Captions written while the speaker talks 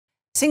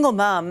Single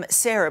mum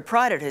Sarah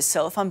prided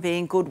herself on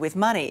being good with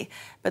money,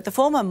 but the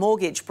former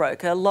mortgage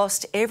broker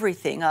lost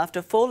everything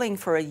after falling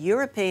for a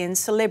European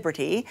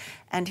celebrity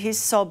and his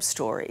sob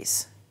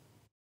stories.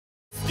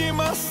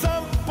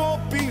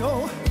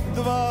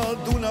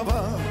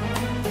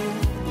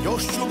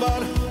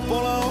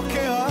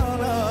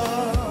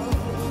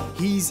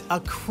 He's a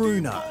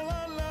crooner,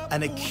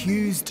 an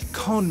accused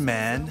con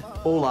man.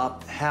 All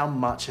up, how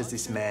much has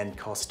this man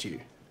cost you?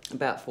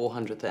 About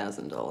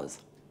 $400,000.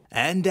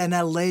 And an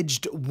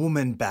alleged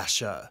woman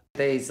basher.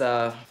 These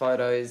are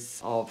photos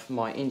of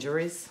my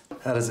injuries.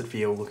 How does it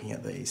feel looking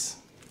at these?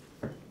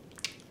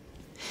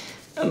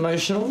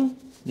 Emotional?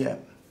 Yeah.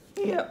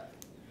 Yep.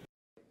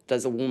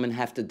 Does a woman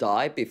have to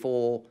die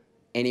before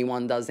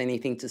anyone does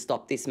anything to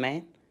stop this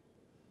man?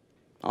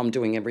 I'm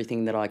doing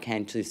everything that I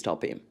can to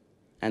stop him.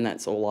 And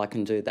that's all I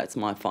can do. That's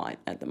my fight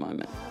at the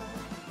moment.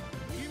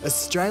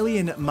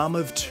 Australian mum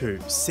of two,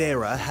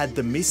 Sarah had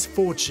the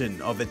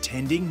misfortune of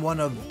attending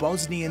one of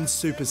Bosnian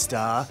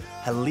superstar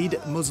Halid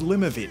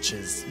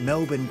Muslimovic's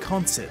Melbourne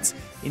concerts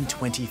in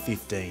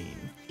 2015.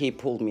 He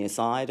pulled me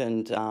aside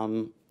and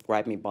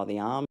grabbed me by the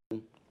arm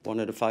and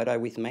wanted a photo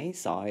with me,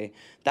 so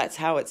that's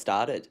how it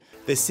started.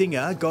 The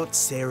singer got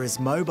Sarah's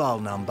mobile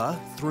number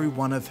through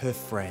one of her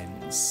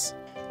friends.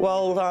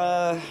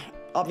 Well,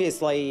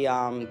 obviously,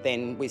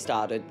 then we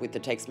started with the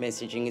text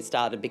messaging. It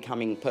started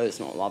becoming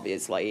personal,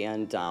 obviously,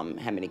 and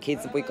how many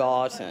kids have we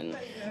got, and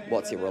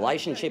what's your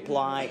relationship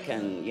like,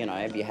 and, you know,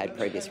 have you had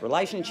previous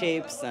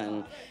relationships,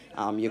 and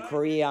your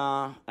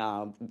career,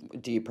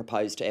 do you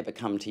propose to ever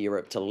come to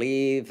Europe to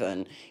live,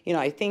 and, you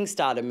know, things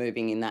started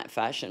moving in that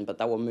fashion, but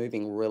they were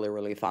moving really,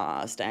 really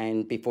fast,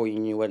 and before you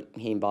knew it,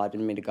 he invited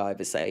me to go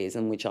overseas,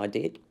 and which I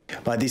did.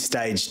 By this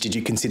stage, did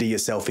you consider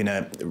yourself in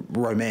a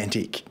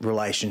romantic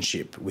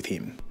relationship with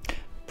him?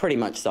 Pretty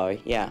much so,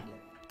 yeah.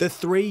 The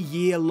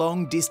 3-year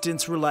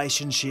long-distance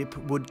relationship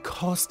would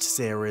cost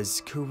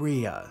Sarah's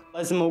career.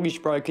 As a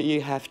mortgage broker, you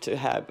have to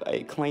have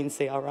a clean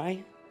CRA.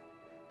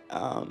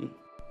 I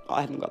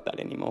haven't got that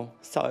anymore,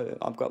 so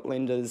I've got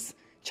lenders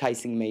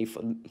chasing me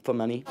for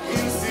money.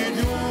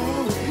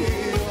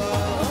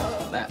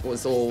 That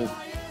was all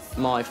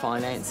my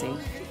financing.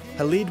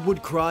 Halid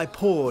would cry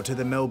poor to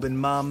the Melbourne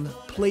mum,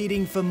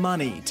 pleading for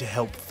money to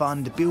help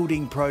fund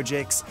building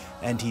projects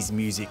and his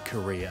music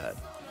career.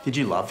 Did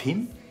you love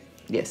him?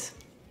 Yes.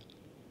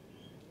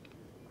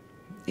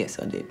 Yes,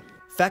 I did.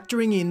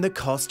 Factoring in the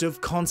cost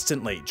of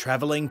constantly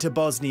travelling to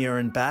Bosnia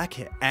and back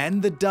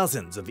and the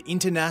dozens of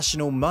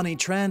international money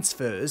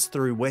transfers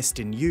through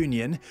Western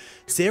Union,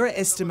 Sarah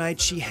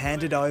estimates she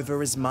handed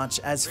over as much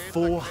as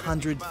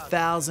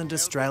 400,000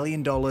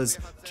 Australian dollars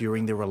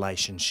during the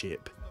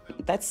relationship.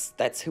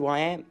 That's who I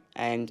am,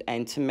 and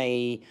to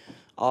me,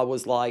 I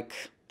was like,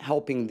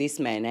 helping this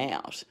man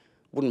out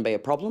wouldn't be a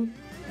problem.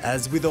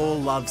 As with all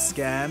love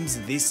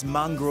scams, this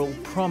mongrel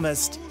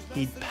promised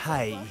he'd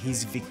pay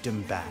his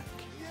victim back.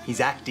 He's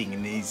acting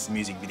in these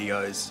music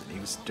videos. He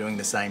was doing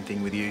the same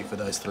thing with you for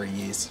those 3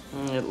 years.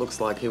 It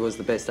looks like he was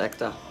the best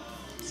actor,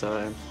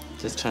 so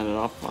just turn it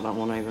off. I don't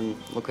want to even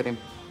look at him.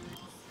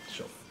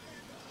 Sure.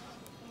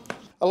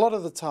 A lot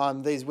of the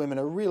time, these women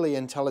are really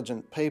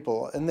intelligent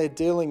people and they're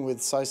dealing with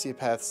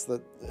sociopaths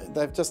that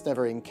they've just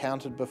never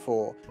encountered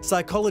before.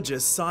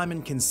 Psychologist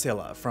Simon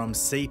Kinsella from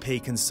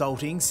CP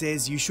Consulting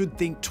says you should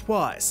think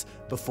twice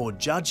before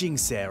judging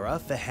Sarah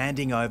for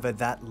handing over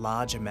that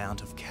large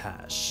amount of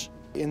cash.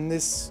 In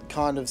this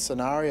kind of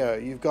scenario,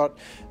 you've got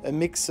a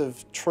mix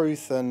of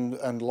truth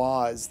and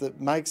lies that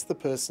makes the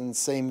person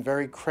seem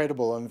very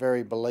credible and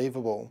very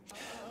believable.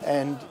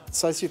 And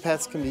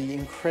sociopaths can be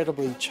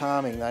incredibly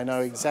charming. They know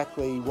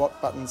exactly what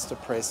buttons to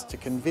press to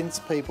convince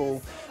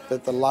people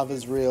that the love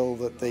is real,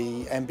 that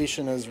the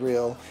ambition is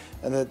real,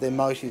 and that their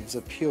motives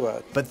are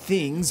pure. But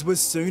things were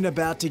soon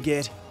about to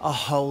get a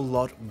whole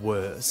lot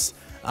worse.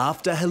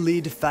 After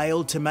Halid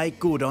failed to make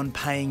good on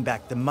paying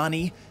back the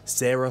money,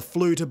 Sarah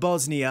flew to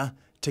Bosnia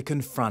to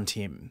confront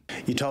him.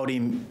 You told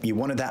him you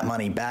wanted that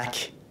money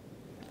back,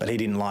 but he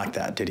didn't like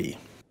that, did he?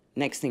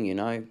 Next thing you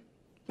know,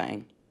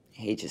 bang,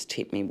 he just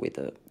hit me with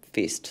a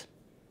fist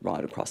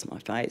right across my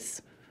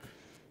face.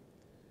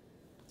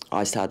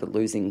 I started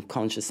losing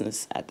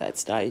consciousness at that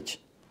stage,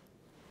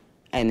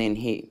 and then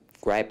he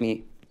grabbed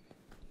me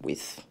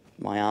with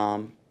my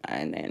arm,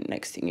 and then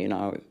next thing you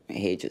know,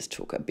 he just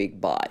took a big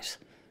bite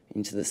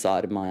into the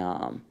side of my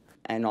arm,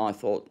 and I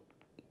thought,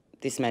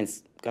 this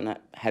man's gonna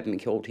have me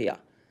killed here.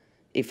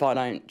 If I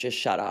don't just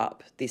shut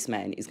up, this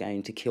man is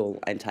going to kill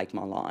and take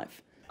my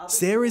life.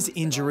 Sarah's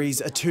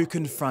injuries are too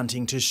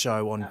confronting to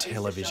show on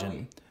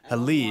television.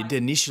 Halid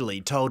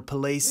initially told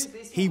police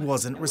he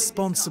wasn't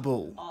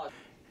responsible.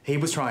 He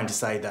was trying to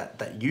say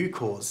that you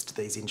caused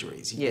these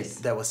injuries. Yes.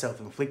 They were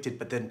self-inflicted,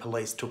 but then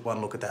police took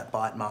one look at that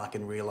bite mark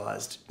and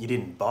realised you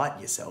didn't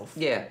bite yourself.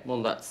 Yeah,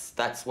 well,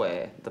 that's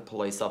where the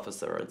police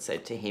officer had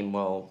said to him,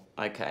 well,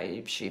 okay,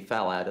 if she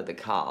fell out of the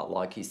car,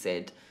 like you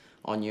said,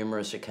 on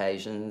numerous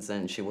occasions,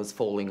 and she was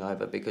falling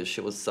over because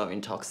she was so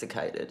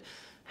intoxicated,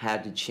 how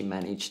did she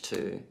manage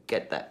to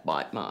get that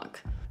bite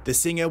mark? The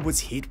singer was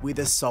hit with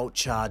assault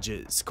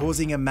charges,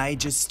 causing a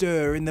major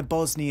stir in the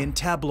Bosnian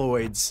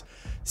tabloids.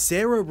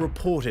 Sarah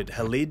reported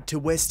Khalid to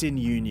Western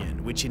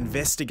Union, which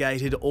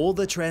investigated all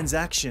the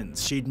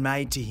transactions she'd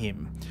made to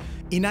him.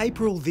 In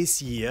April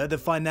this year, the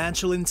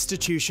financial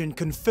institution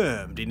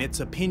confirmed in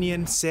its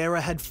opinion Sarah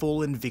had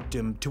fallen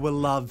victim to a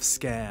love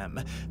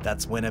scam.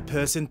 That's when a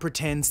person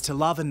pretends to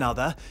love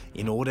another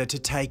in order to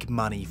take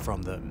money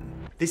from them.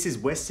 This is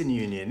Western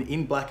Union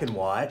in black and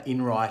white,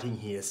 in writing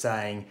here,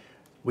 saying,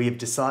 "We have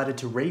decided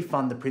to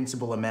refund the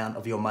principal amount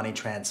of your money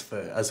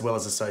transfer as well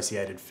as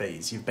associated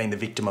fees. You've been the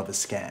victim of a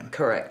scam."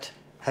 Correct.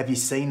 Have you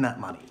seen that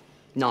money?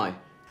 No.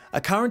 A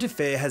Current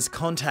Affair has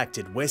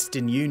contacted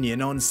Western Union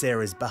on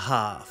Sarah's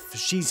behalf.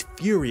 She's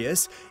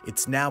furious.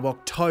 It's now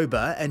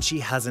October and she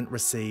hasn't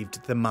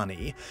received the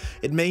money.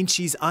 It means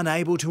she's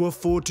unable to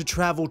afford to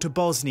travel to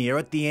Bosnia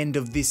at the end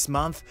of this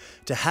month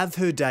to have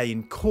her day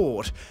in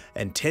court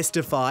and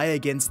testify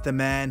against the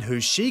man who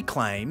she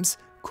claims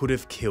could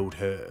have killed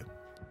her.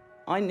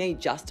 I need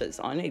justice.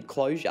 I need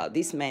closure.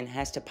 This man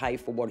has to pay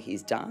for what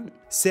he's done.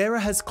 Sarah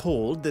has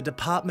called the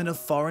Department of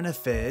Foreign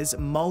Affairs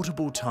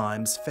multiple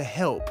times for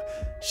help.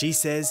 She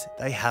says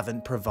they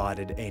haven't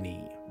provided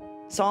any.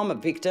 So I'm a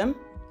victim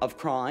of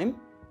crime.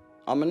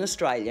 I'm an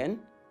Australian,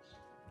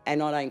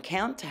 and I don't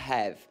count to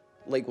have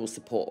legal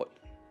support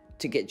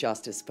to get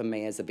justice for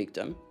me as a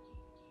victim.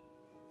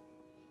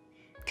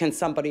 Can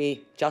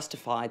somebody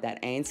justify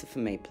that answer for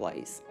me,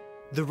 please?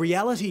 The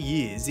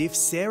reality is, if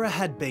Sarah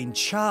had been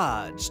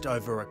charged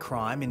over a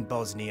crime in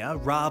Bosnia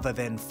rather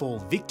than fall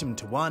victim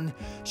to one,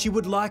 she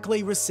would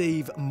likely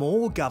receive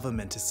more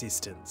government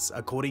assistance,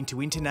 according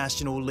to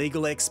international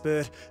legal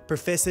expert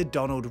Professor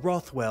Donald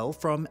Rothwell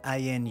from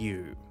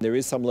ANU. There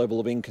is some level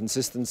of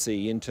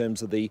inconsistency in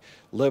terms of the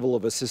level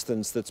of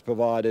assistance that's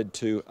provided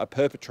to a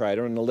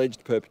perpetrator, an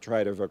alleged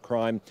perpetrator of a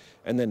crime,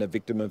 and then a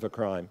victim of a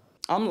crime.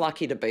 I'm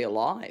lucky to be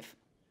alive.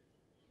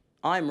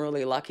 I'm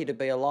really lucky to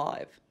be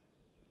alive.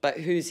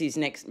 But who's his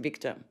next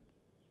victim?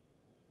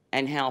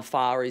 And how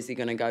far is he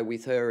going to go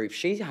with her if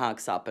she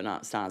harks up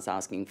and starts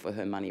asking for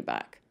her money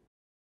back?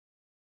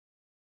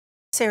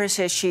 Sarah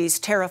says she's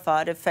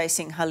terrified of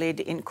facing Khalid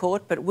in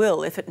court, but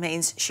will if it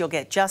means she'll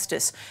get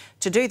justice.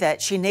 To do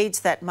that, she needs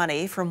that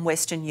money from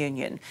Western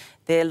Union.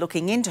 They're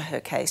looking into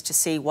her case to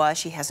see why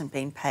she hasn't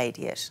been paid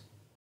yet.